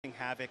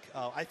Havoc.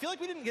 I feel like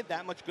we didn't get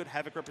that much good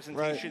Havoc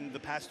representation the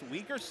past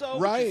week or so,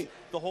 right? Which is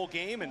the whole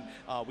game, and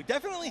we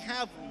definitely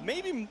have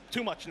maybe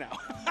too much now.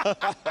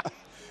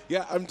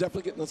 Yeah, I'm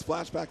definitely getting those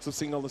flashbacks of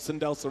seeing all the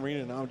Sindel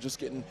Serena now. I'm just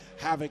getting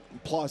Havoc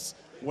plus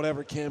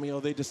whatever cameo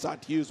they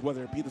decide to use,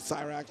 whether it be the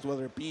Cyrax,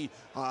 whether it be,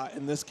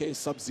 in this case,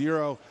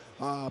 Sub-Zero.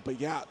 But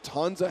yeah,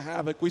 tons of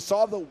Havoc. We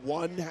saw the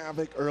one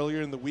Havoc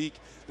earlier in the week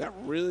that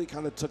really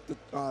kind of took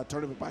the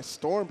tournament by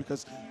storm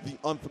because the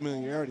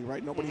unfamiliarity,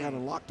 right? Nobody had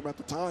unlocked him at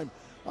the time.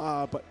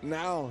 But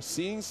now,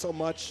 seeing so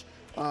much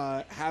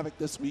Havoc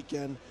this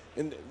weekend,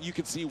 and you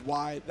can see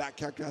why that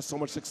character has so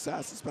much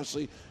success,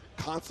 especially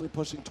constantly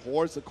pushing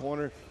towards the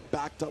corner,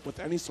 backed up with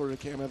any sort of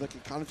cameo that can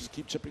kind of just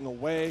keep chipping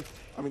away.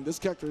 I mean, this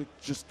character is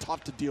just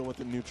tough to deal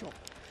with in neutral.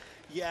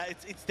 Yeah,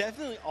 it's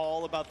definitely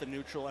all about the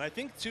neutral, and I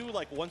think too,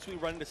 like once we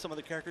run into some of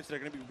the characters that are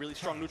going to be really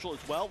strong neutral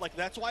as well, like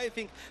that's why I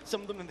think some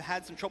of them have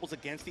had some troubles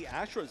against the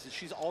Astras.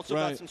 She's also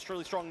got some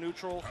really strong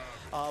neutral,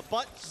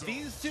 but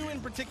these two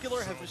in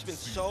particular have just been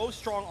so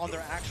strong on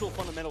their actual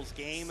fundamentals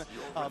game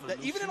that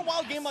even in a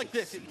wild game like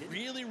this, it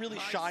really, really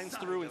shines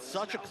through in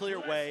such a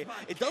clear way.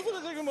 It does look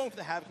like they're going for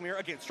the Havoc mirror.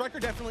 Again, Stryker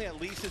definitely at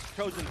least has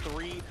chosen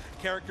 3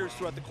 characters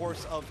throughout the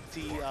course of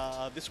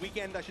the this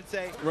weekend, I should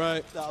say.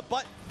 Right.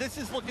 But this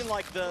is looking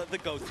like the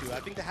go-to. I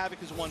think the Havoc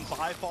has won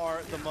by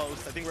far the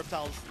most. I think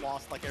Reptile's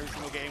lost like every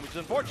single game, which is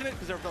unfortunate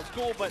because Reptile's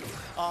cool, but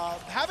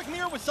Havoc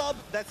mirror with sub,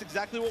 that's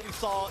exactly what we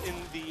saw in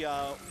the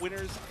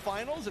winners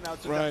finals, and now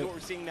it's exactly what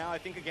we're seeing now, I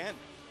think, again.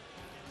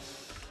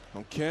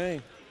 Okay,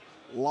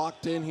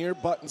 locked in here,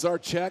 buttons are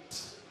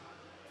checked.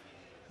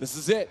 This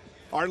is it,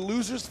 our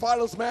losers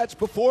finals match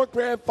before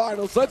grand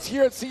finals. Let's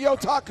hear it,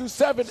 CEOtaku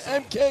 7,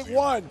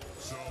 MK1.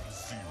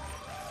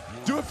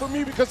 Do it for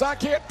me because I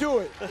can't do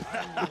it.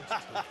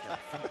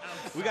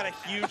 We got a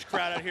huge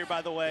crowd out here,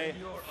 by the way.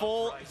 I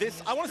want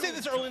to say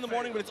this early in the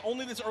morning, but it's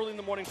only this early in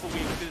the morning for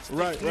me. It's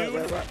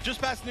noon,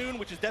 just past noon,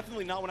 which is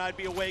definitely not when I'd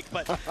be awake.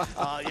 But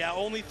yeah,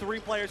 only 3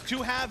 players, 2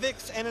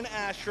 Havocs and an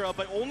Astra,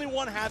 but only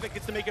 1 Havoc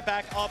gets to make it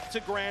back up to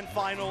grand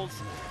finals.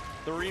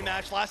 The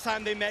rematch, last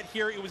time they met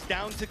here, it was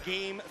down to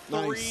game 3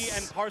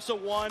 and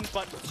PARSAHP won,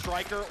 but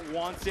Stryker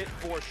wants it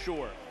for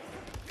sure.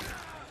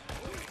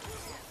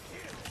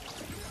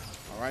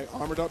 All right,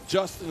 armored up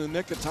just in the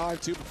nick of time,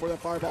 too, before that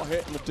fireball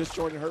hit, and the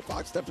disjointed hurt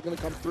box definitely going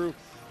to come through.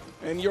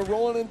 And you're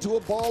rolling into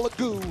a ball of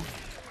goo.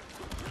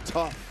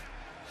 Tough.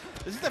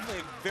 This is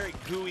definitely a very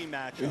gooey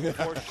matchup,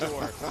 for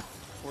sure.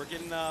 We're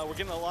getting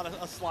a lot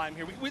of slime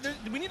here.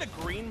 We need a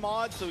green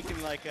mod so we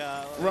can like be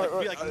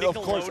like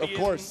Nickelodeon. Of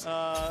course.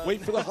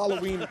 Wait for the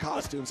Halloween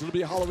costumes. It'll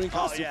be a Halloween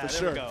costume for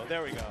sure.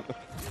 There we go.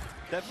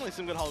 Definitely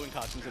some good Halloween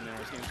costumes in there.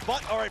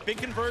 But, all right, big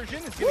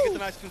conversion. It's going to get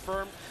the nice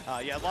confirm.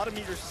 Yeah, a lot of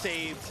meters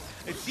saved.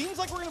 It seems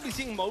like we're going to be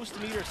seeing most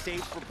meters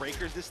saved for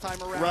breakers this time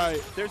around.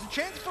 Right. There's a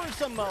chance for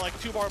some, like,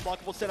 2-bar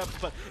blockable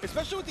setups, but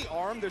especially with the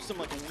arm, there's some,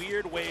 like,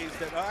 weird ways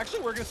that actually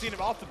we're going to see it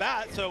off the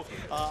bat, so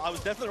I was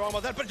definitely wrong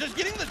about that. But just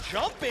getting the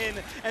jump in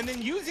and then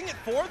using it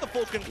for the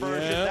full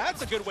conversion,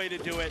 that's a good way to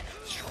do it.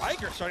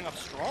 Stryker starting off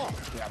strong.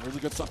 Yeah, really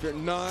good stuff here.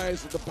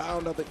 Nice with the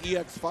bound of the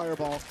EX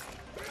Fireball,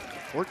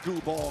 or Goo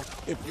Ball,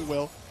 if you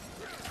will.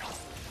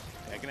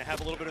 Going to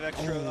have a little bit of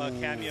extra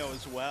cameo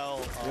as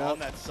well on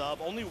that sub.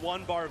 Only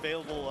 1 bar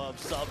available of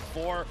sub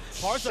for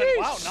PARSAHP.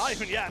 Wow, not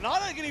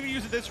going to even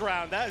use it this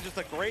round. That is just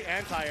a great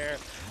anti-air.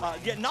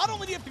 Yeah, not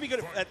only do you have to be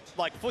good at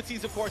like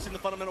footsies, of course, in the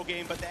fundamental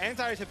game, but the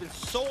anti-airs have been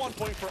so on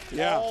point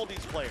for all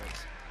these players.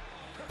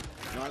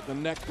 All right, the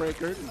neck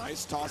breaker.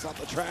 Nice toss out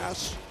the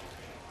trash.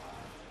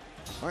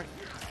 All right.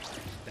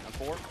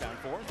 Down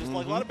 4. Just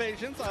like a lot of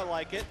patience. I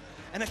like it.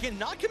 And again,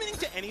 not committing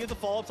to any of the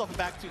follow-ups off of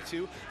back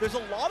 2-2. There's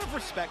a lot of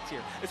respect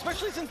here,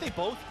 especially since they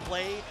both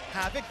play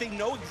Havoc. They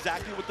know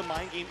exactly what the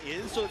mind game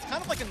is, so it's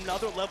kind of like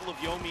another level of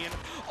Yomi.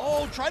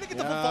 And try to get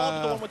the full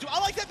follow-up with the 1-1-2.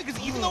 I like that because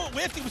even though it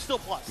whiffed, it was still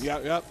plus.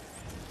 Yep. Right,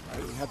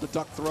 you had the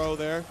duck throw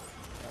there.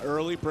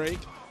 Early break.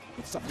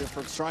 Good stuff here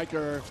from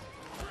Stryker.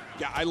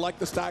 Yeah, I like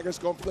the staggers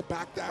going for the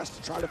back dash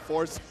to try to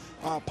force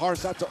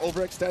PARSAHP to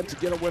overextend to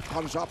get a whiff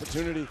punish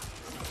opportunity.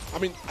 I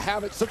mean,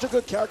 Havoc, such a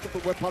good character for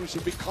whip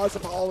punishing because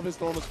of all of his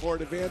normals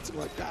forward advancing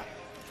like that.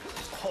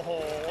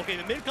 Oh, okay,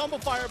 the mid-combo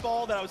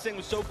fireball that I was saying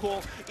was so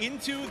cool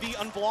into the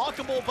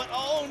unblockable, but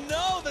oh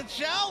no, the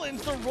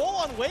challenge, the roll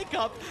on wake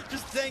up,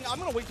 just saying, I'm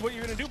gonna wait to what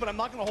you're gonna do, but I'm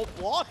not gonna hold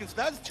block, and so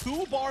that's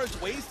 2 bars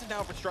wasted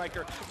now for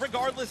Stryker.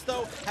 Regardless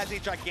though, has a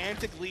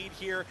gigantic lead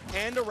here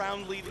and a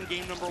round lead in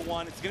game number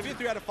 1. It's gonna be a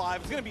 3 out of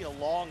 5. It's gonna be a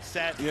long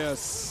set.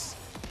 Yes.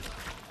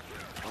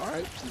 All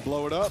right,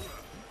 blow it up.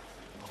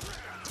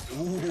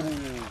 Ooh.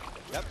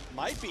 Yep,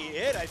 might be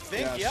it, I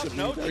think. Yeah, yep,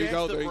 no chance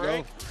to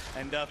break. Go.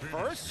 And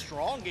first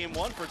strong game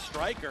 1 for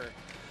Stryker.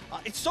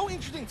 It's so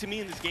interesting to me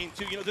in this game,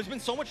 too. You know, there's been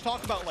so much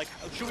talk about, like,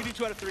 should we do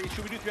 2 out of 3?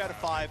 Should we do 3 out of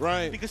 5?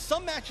 Right. Because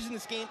some matches in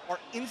this game are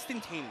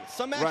instantaneous.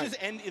 Some matches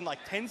end in, like,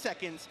 10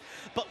 seconds.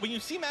 But when you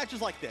see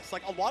matches like this,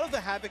 like a lot of the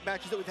Havoc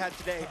matches that we've had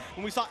today,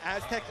 when we saw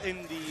Aztec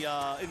in the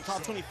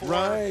top 24,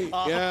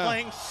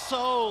 playing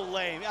so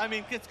lame. I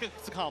mean,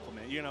 it's a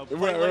compliment, you know.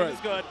 Playing lame is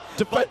good.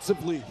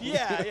 Defensively.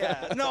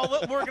 Yeah. No,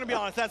 we're going to be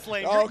honest. That's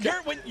lame.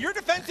 When you're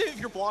defensive,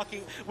 you're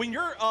blocking. When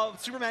you're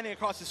Supermaning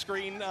across the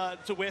screen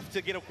to whiff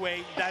to get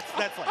away, that's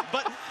lame.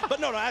 But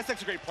no,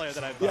 Aztec's a great player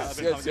that I've been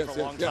talking to for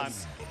a long time.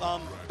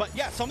 But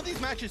yeah, some of these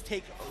matches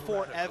take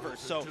forever,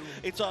 so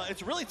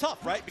it's really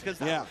tough, right? Because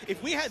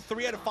if we had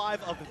 3 out of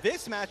 5 of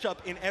this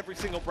matchup in every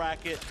single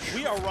bracket,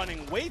 we are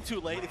running way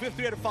too late. If we have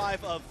 3 out of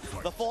 5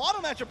 of the full auto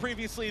matchup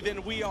previously,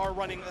 then we are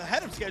running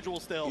ahead of schedule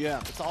still.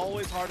 It's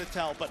always hard to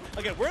tell. But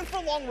again, we're in for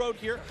a long road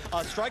here.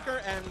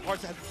 STRYKER and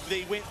PARSAHP,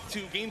 they went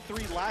to game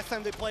 3 last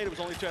time they played. It was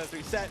only 2 out of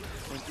 3 set.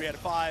 We're in 3 out of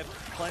 5.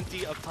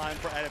 Plenty of time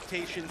for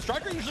adaptation.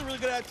 STRYKER usually really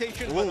good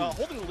adaptation, but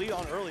holding the lead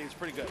on early is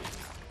pretty good.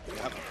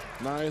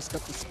 Nice,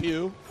 got the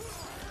spew.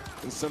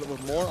 Instead of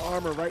with more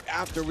armor right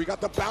after. We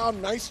got the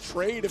bound. Nice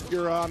trade if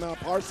you're on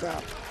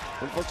PARSAHP.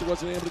 Unfortunately,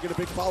 wasn't able to get a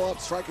big follow-up.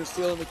 STRYKER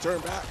stealing the turn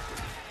back.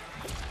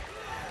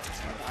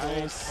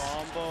 Nice.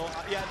 Combo.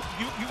 Yeah,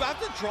 you have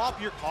to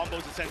drop your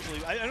combos, essentially.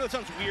 I know it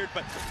sounds weird,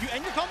 but you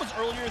end your combos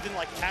earlier than,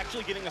 like,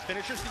 actually getting a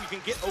finisher so you can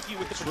get Oki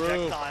with the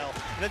projectile.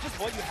 And that's just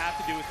what you have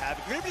to do with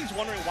Havoc. If anybody's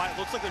wondering why it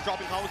looks like they're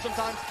dropping combos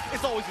sometimes,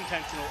 it's always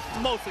intentional.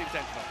 Mostly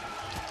intentional.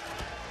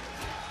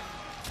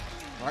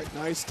 All right,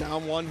 nice.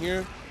 Down 1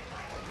 here.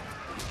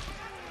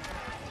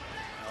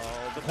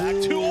 Oh, the back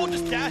 2.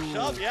 Just dash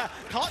up. Yeah.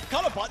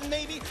 Caught a button,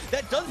 maybe.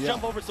 That does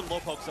jump over some low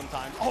pokes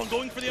sometimes. Oh,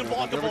 going for the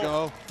unblockable. There we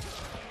go.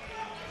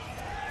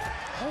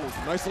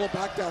 Oh, nice little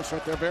back dash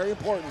right there. Very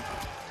important.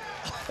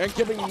 And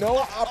giving no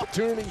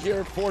opportunity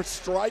here for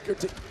STRYKER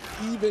to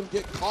even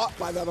get caught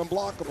by that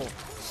unblockable.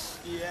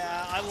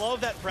 Yeah, I love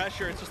that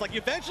pressure. It's just like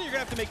eventually you're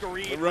going to have to make a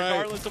read,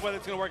 regardless of whether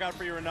it's going to work out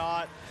for you or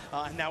not.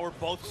 And now we're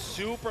both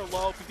super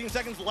low. 15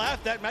 seconds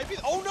left. That might be...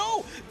 Oh,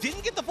 no!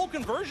 Didn't get the full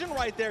conversion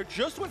right there.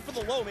 Just went for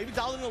the low. Maybe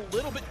dialed in a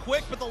little bit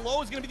quick, but the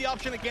low is going to be the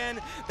option again.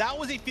 That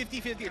was a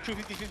 50-50, a true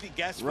 50-50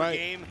 guess for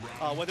game.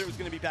 Whether it was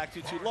going to be back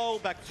to too low,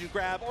 back to too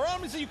grab, or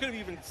honestly, you could have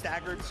even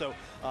staggered. So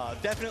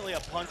definitely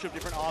a bunch of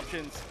different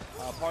options.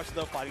 PARSAHP,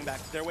 though, fighting back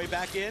their way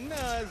back in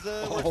as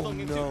we're still in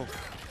game 2.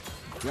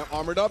 Yep,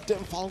 armored up,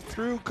 didn't fall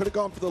through. Could have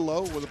gone for the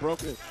low with a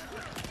broken.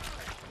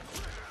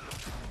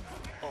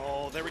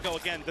 Oh, there we go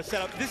again. The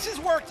setup. This has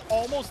worked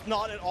almost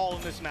not at all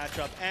in this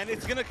matchup, and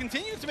it's going to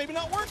continue to maybe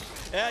not work.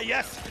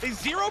 Yes, a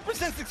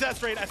 0%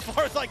 success rate as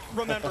far as I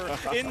remember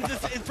in this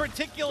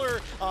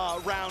particular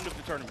round of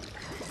the tournament.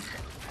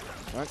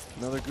 All right,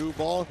 another goo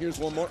ball. Here's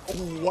one more. Oh,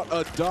 what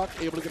a duck.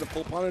 Able to get a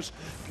full punish.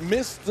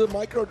 Missed the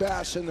micro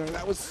dash in there.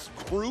 That was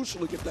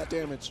crucial to get that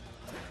damage.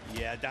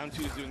 Yeah, down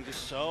 2 is doing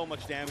just so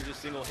much damage with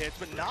single hits,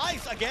 but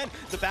nice, again,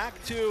 the back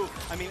 2,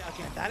 I mean,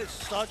 again, that is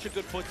such a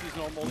good footsies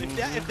normal.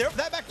 If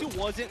that back 2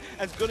 wasn't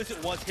as good as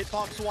it was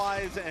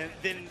hitbox-wise,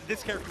 then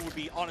this character would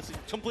be, honestly,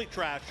 complete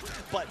trash,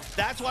 but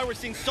that's why we're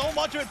seeing so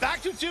much of it.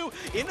 Back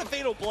 2-2 into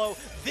Fatal Blow.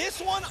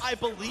 This one, I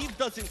believe,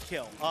 doesn't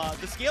kill.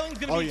 The scaling's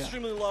going to be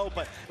extremely low,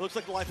 but it looks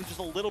like the life is just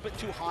a little bit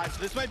too high, so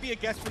this might be a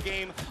guess for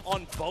game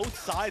on both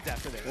sides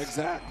after this.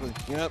 Exactly,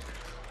 yep.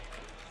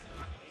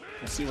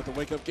 Let's see what the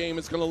wake-up game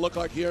is going to look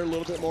like here. A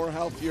little bit more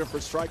health here for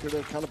STRYKER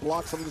to kind of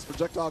block some of this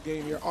projectile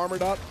game here.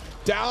 Armored up,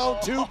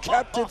 down 2,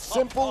 kept it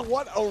simple.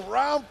 What a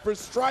round for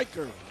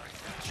STRYKER.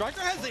 STRYKER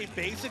has a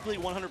basically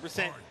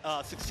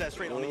 100% success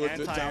rate on the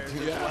anti-airs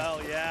as well,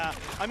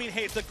 I mean,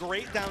 hey, it's a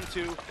great down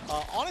 2.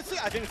 Honestly,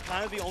 I think it's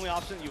kind of the only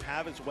option that you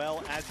have as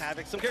well as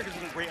Havoc. Some characters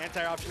have great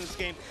anti-air options in this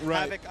game.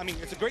 Havoc, I mean,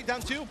 it's a great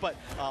down 2, but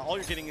all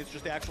you're getting is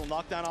just the actual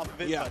knockdown off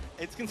of it, but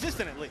it's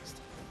consistent at least.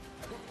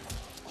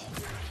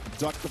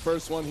 Duck the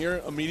first one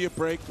here. Immediate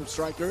break from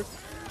STRYKER.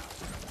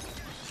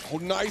 Oh,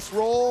 nice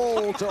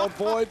roll to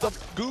avoid the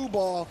goo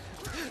ball.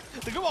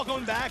 The goo ball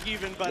going back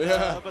even,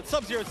 but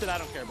Sub-Zero said, I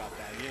don't care about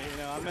that. You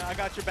know, I mean, I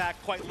got your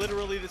back quite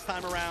literally this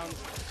time around.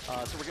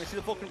 So we're going to see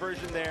the full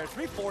conversion there.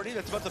 340,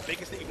 that's about the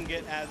biggest that you can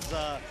get as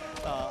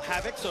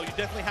Havoc, so you're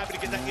definitely happy to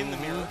get that in the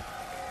mirror.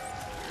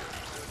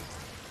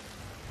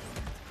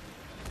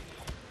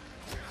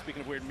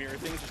 Speaking of weird mirror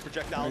things, just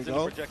projectiles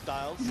into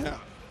projectiles. Yeah.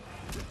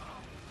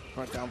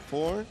 All right, down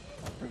 4.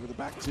 Bring with the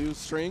back 2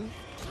 string.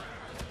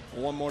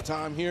 One more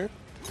time here.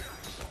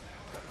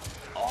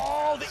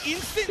 Oh, the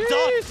instant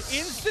duck!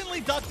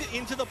 Instantly ducked it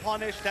into the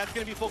punish. That's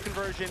going to be full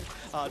conversion.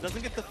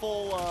 Doesn't get the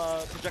full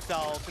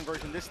projectile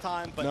conversion this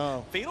time,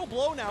 but Fatal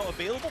Blow now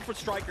available for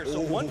STRYKER.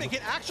 So one big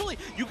hit. Actually,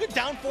 you could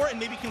down 4 and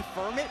maybe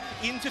confirm it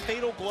into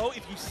Fatal Blow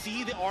if you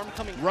see the arm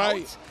coming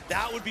out.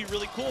 That would be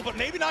really cool, but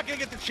maybe not going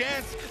to get the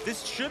chance.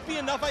 This should be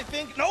enough, I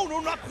think. No,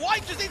 not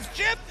quite. Just it's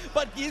chip,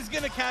 but he's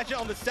going to catch it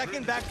on the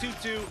second back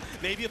 2-2.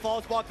 Maybe a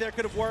flawless block there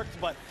could have worked,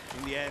 but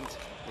in the end,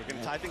 we're going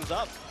to tie things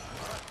up.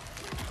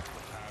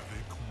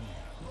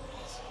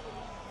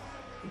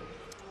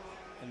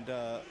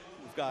 And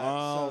got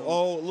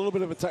a little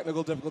bit of a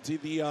technical difficulty.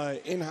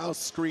 The in-house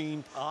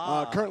screen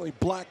currently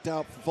blacked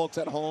out for folks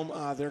at home.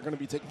 They're going to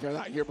be taking care of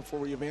that here before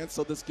we advance.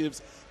 So this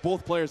gives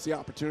both players the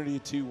opportunity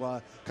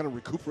to kind of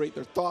recuperate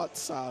their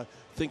thoughts,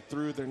 think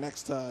through their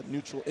next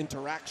neutral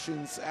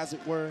interactions, as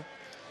it were.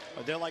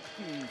 They're like,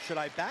 should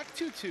I back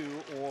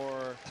 2-2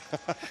 or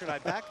should I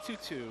back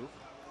 2-2?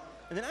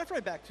 And then after I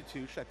back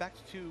 2-2, should I back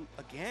 2-2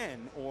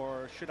 again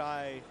or should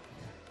I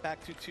back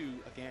 2-2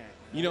 again?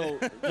 You know,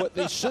 what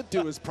they should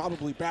do is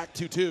probably back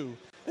 2-2,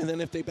 and then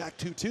if they back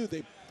 2-2,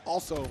 they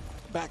also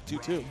back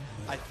 2-2.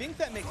 I think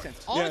that makes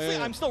sense. Honestly,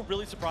 I'm still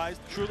really surprised,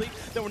 truly,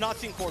 that we're not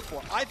seeing forward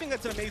 4. I think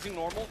that's an amazing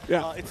normal.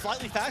 It's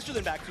slightly faster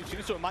than back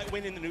 2-2, so it might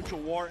win in the neutral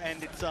war,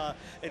 and it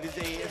is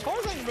a, as far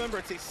as I remember,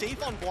 it's a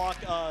safe on block,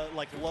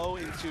 like low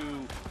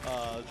into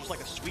just like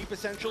a sweep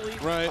essentially.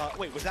 Right.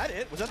 Wait, was that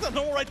it? Was that the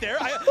normal right there?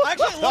 I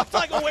actually looked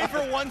like away for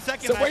 1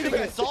 second. So and wait I a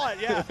minute. I saw it.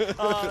 Yeah.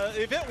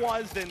 If it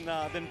was,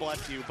 then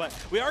bless you. But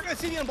we are going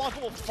to see the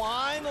unblockable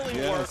finally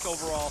work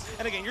overall.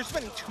 And again, you're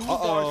spending 2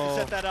 bars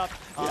to set that up,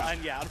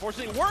 and yeah,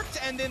 unfortunately it worked,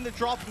 and then the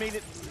drop made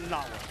it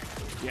not work.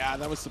 Yeah,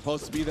 that was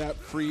supposed to be that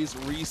freeze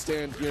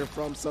restand here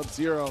from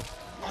Sub-Zero.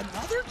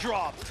 Another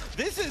drop.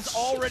 This is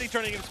already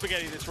turning into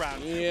spaghetti this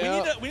round.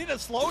 Yeah. We need to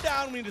slow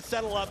down. We need to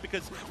settle up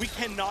because we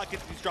cannot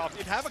get these drops.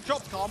 If Havoc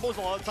drops combos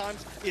a lot of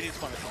times, it is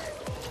punishable.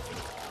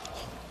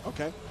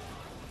 Okay.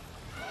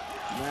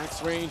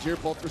 Max range here,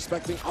 both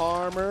respecting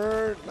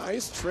armor.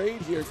 Nice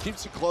trade here.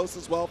 Keeps you close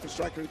as well for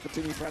Stryker to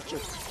continue pressure.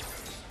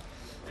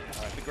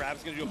 The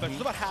grab's going to do a better.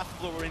 It's about half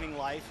of the remaining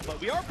life, but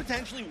we are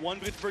potentially one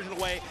good version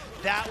away.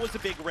 That was a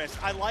big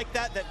risk. I like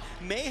that. That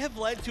may have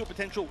led to a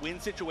potential win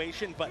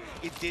situation, but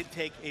it did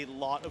take a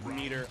lot of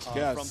meter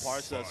from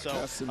Parsa. So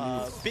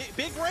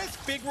big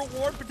risk, big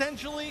reward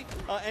potentially.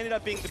 Ended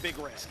up being the big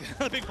risk,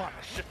 the big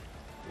punish.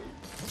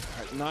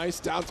 All right, nice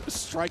down to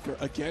Stryker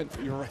again.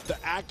 You're right. The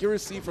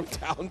accuracy from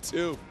down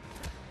 2.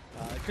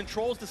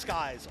 Controls the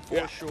skies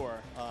for sure.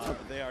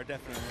 They are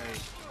definitely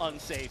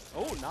unsafe.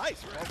 Oh,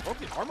 nice. Broke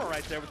the armor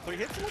right there with 3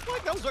 hits. It looked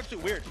like that was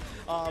actually weird.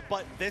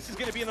 But this is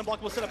going to be an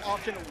unblockable setup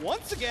option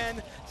once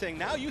again, saying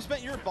now you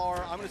spent your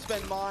bar, I'm going to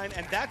spend mine.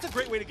 And that's a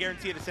great way to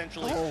guarantee it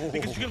essentially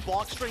because you can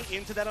block straight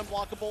into that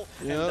unblockable.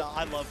 And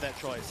I love that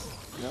choice.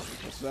 Yep,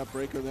 that's that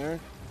breaker there.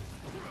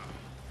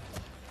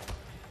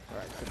 All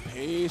right, the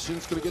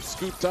patience going to get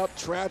scooped up.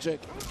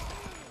 Tragic.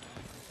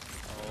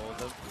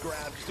 The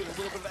grab just doing a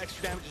little bit of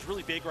extra damage is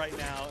really big right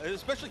now,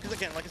 especially because,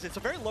 again, like I said, it's a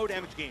very low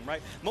damage game, right?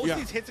 Most of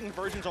these hits and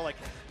conversions are like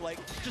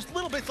just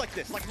little bits like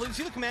this. Like, you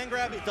see the command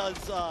grab, it does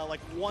like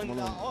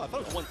I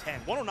thought it was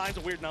 110. 109 is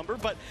a weird number,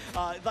 but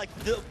like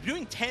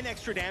doing 10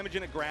 extra damage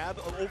in a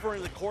grab over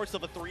the course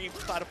of a 3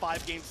 out of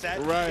 5 game set,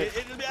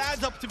 it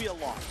adds up to be a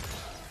lot.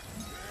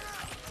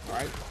 All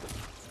right.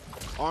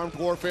 Armed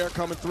warfare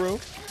coming through.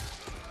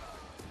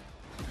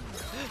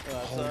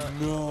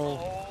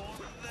 No.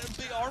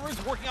 The armor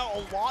is working out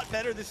a lot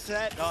better this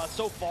set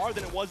so far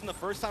than it was in the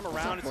first time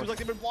around. It seems like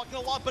they've been blocking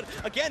a lot, but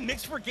again,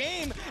 mixed for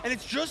game, and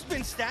it's just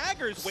been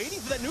staggers waiting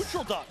for that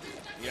neutral duck.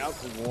 Yep,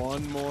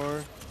 one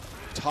more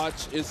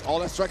touch is all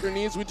that Stryker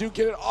needs. We do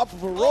get it off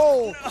of a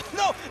roll.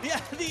 No,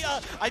 yeah,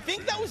 I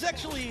think that was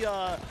actually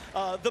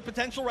the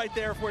potential right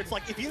there where it's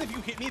like, even if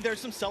you hit me, there's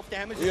some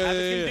self-damage that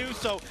Havoc can do.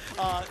 So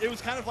it was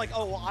kind of like,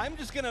 oh, well, I'm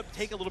just going to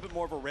take a little bit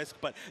more of a risk,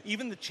 but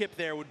even the chip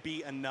there would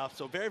be enough.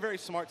 So very, very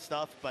smart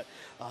stuff. But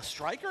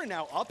Stryker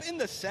now up in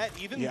the set,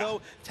 even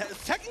though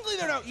technically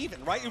they're now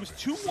even, right? It was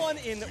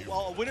 2-1 in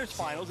Winners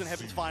Finals and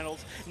Heaven's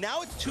Finals.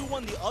 Now it's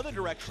 2-1 the other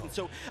direction.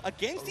 So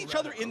against each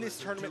other in this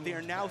tournament, they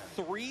are now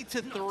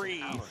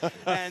 3-3.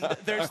 And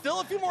there's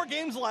still a few more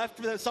games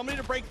left for somebody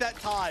to break that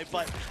tie,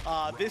 but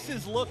this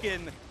is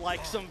looking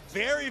like some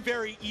very,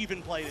 very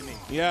even play to me.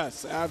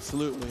 Yes,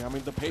 absolutely. I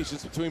mean, the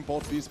patience between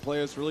both these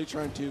players really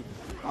trying to,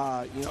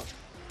 you know,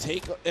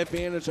 take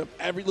advantage of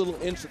every little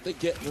inch that they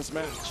get in this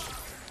match.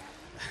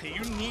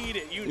 You need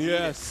it. You need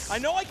it. I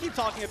know I keep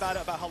talking about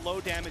how low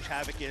damage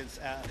Havoc is.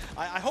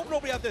 I hope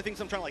nobody out there thinks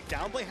I'm trying to like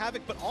downplay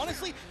Havoc, but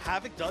honestly,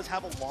 Havoc does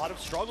have a lot of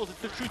struggles. It's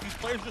the truth. These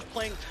players are just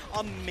playing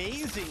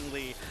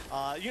amazingly.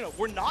 You know,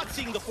 we're not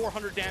seeing the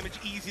 400 damage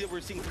easy that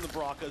we're seeing from the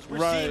Braccas.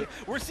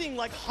 We're seeing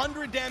like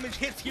 100 damage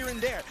hits here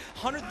and there,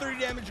 130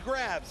 damage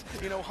grabs.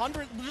 You know,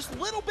 100 just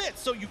little bits.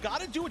 So you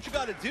got to do what you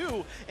got to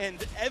do,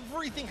 and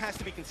everything has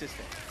to be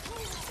consistent.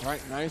 All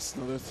right, nice.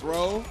 Another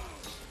throw.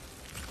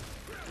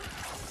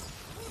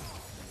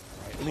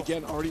 And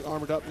again, already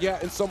armored up. Yeah,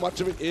 and so much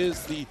of it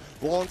is the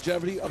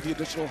longevity of the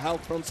additional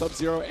health from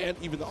Sub-Zero and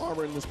even the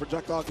armor in this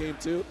projectile game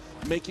too,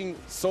 making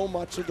so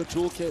much of the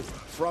toolkit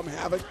from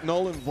Havoc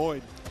null and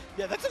void.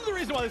 Yeah, that's another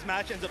reason why this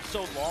match ends up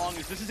so long,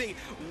 is this is a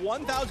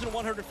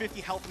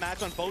 1,150 health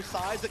match on both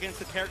sides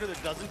against a character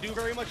that doesn't do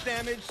very much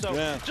damage, so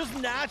just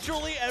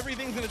naturally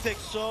everything's going to take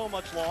so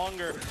much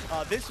longer.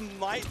 This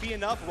might be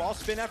enough. Raw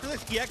spin after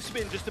this, EX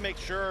spin just to make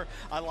sure.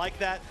 I like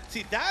that.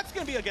 See, that's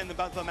going to be, again,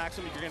 about the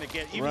maximum you're going to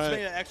get. Even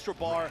spending an extra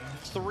bar,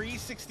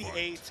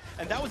 368,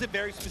 and that was a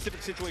very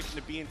specific situation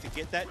to be in to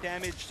get that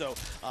damage, so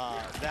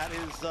that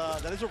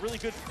is a really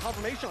good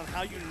confirmation on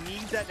how you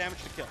need that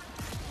damage to kill.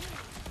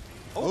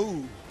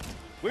 Oh.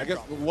 Weird I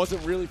guess drop.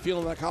 wasn't really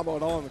feeling that combo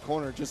at all in the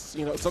corner. Just,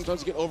 you know, sometimes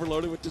you get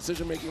overloaded with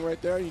decision making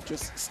right there and you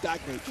just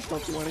stagnate, just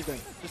don't do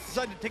anything. Just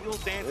decided to take a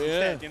little dance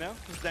instead, you know?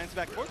 Just dance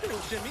back and forth, a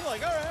little shimmy,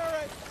 like, all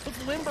right,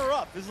 let's limber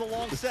up. This is a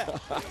long set.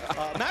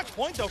 Match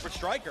point, though, for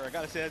Stryker. I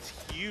got to say, that's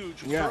huge,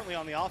 certainly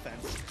on the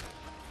offense.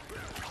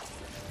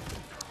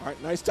 All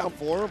right, nice down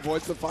four,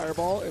 avoids the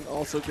fireball and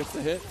also gets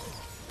the hit.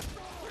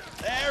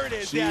 There it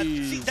is. Yeah,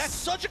 see, that's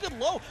such a good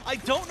low. I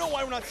don't know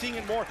why we're not seeing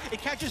it more.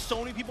 It catches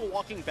so many people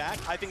walking back.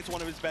 I think it's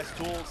one of his best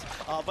tools.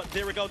 But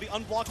there we go, the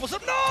unblockable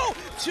stuff. No!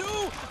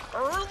 Too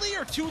early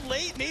or too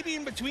late, maybe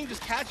in between,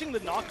 just catching the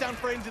knockdown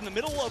frames in the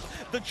middle of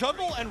the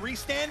juggle and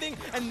restanding.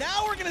 And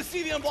now we're going to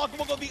see the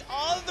unblockable go the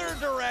other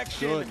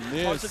direction.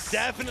 Parsa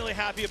definitely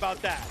happy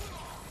about that.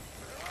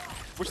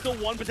 We're still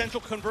one potential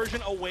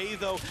conversion away,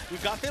 though.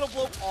 We've got Fatal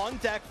Blow on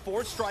deck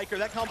for Stryker.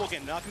 That combo,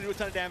 again, not going to do a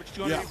ton of damage,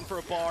 200 even for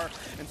a bar.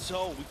 And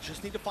so we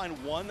just need to find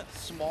one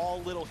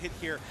small little hit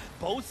here.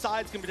 Both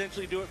sides can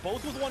potentially do it,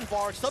 both with one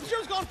bar.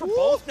 Sub-Zero's gone for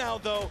both now,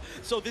 though.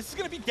 So this is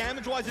going to be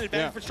damage-wise an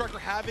advantage for Stryker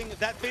having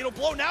that Fatal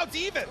Blow. Now it's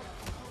even.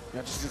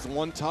 Yeah, just this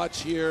one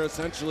touch here,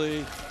 essentially.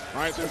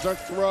 All right, there's our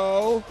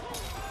throw.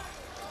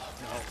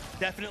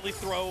 Definitely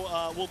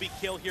throw will be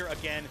kill here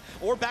again.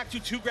 Or back to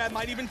two grab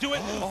might even do it.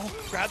 Oh,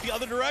 grab the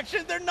other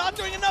direction. They're not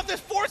doing enough. There's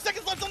 4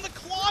 seconds left on the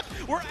clock.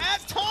 We're at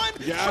time.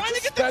 Trying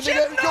to get the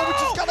chip. No!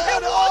 It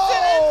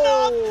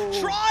wasn't enough.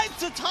 Tried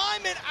to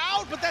time it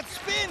out, but that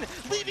spin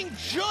leaving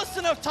just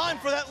enough time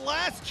for that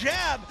last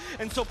jab.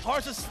 And so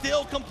Parsa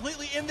still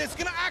completely in this.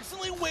 Gonna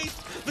accidentally waste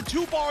the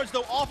 2 bars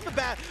though off the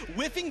bat,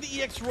 whiffing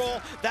the EX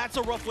roll. That's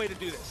a rough way to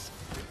do this.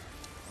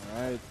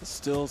 All right,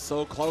 still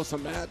so close a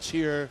match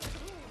here.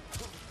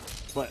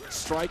 But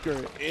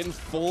Stryker in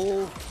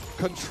full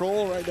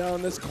control right now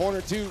in this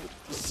corner too.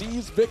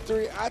 Sees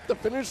victory at the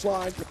finish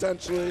line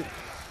potentially.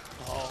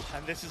 Oh,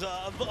 and this is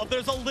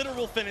there's a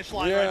literal finish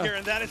line right here,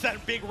 and that is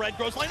that big red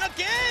gross line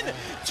again!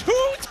 2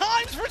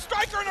 times for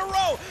Stryker in a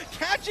row!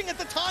 Catching at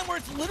the time where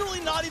it's literally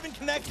not even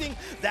connecting.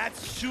 That's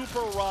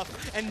super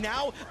rough. And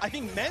now, I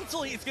think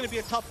mentally, it's going to be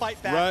a tough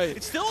fight back.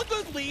 It's still a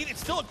good lead.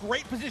 It's still a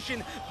great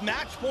position.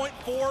 Match point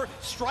for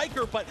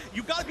Stryker, but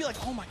you got to be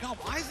like, oh my god,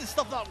 why is this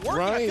stuff not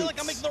working? I feel like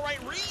I'm making the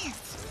right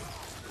reads.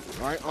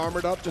 All right,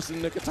 armored up just in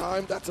the nick of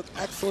time. That's an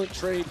excellent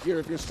trade here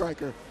if you're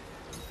Stryker.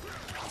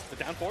 The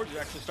down forwards are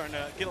actually starting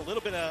to get a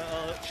little bit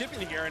of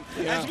chipping here,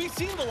 and as we've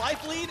seen, the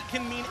life lead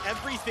can mean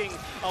everything.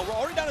 We're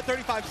already down to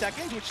 35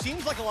 seconds, which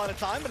seems like a lot of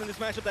time, but in this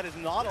matchup, that is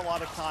not a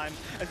lot of time,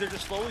 as they're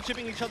just slowly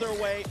chipping each other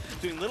away,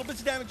 doing little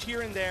bits of damage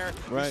here and there.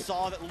 We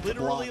saw that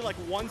literally like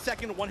 1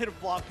 second, 1 hit of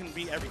block can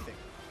be everything.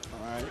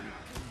 All right,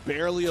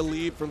 barely a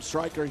lead from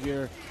Stryker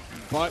here,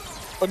 but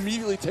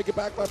immediately taken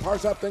back by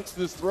PARSAHP thanks to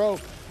this throw.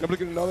 Able to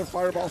get another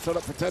fireball set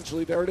up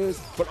potentially. There it is,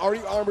 but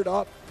already armored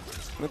up.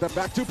 With that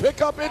back two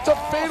pickup, it's a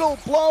fatal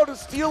blow to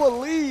steal a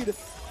lead.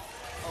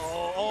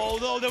 Oh,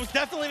 no, there was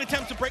definitely an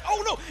attempt to break.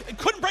 Oh, no, it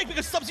couldn't break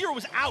because Sub-Zero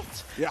was out.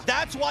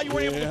 That's why you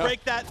weren't able to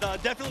break that.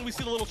 Definitely, we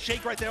see the little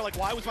shake right there, like,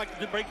 why was my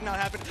break not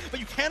happen? But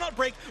you cannot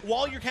break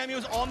while your cameo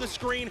is on the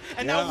screen.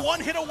 And now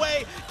 1 hit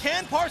away.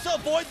 Can Parsa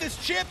avoid this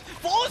chip?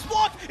 Flawless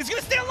block is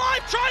going to stay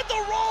alive. Tried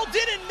the roll,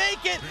 didn't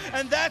make it.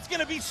 And that's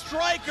going to be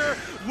Stryker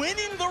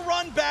winning the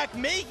run back,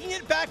 making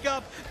it back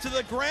up to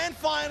the grand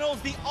finals,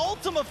 the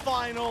Ultima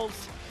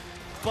finals.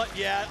 But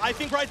yeah, I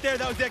think right there,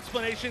 that was the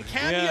explanation.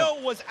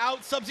 Cameo was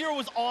out, Sub-Zero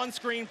was on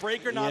screen,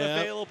 Breaker not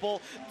available.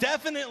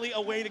 Definitely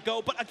a way to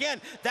go. But again,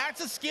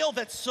 that's a skill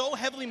that's so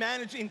heavily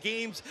managed in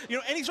games, you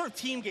know, any sort of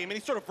team game,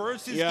 any sort of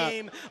versus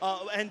game.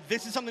 And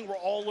this is something we're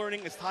all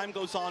learning as time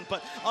goes on.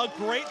 But a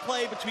great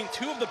play between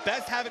 2 of the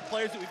best Havoc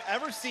players that we've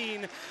ever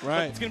seen.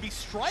 But it's going to be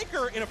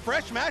Stryker in a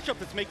fresh matchup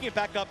that's making it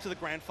back up to the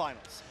grand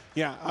finals.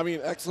 Yeah, I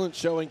mean, excellent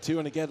showing too.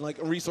 And again, like,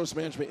 resource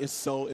management is so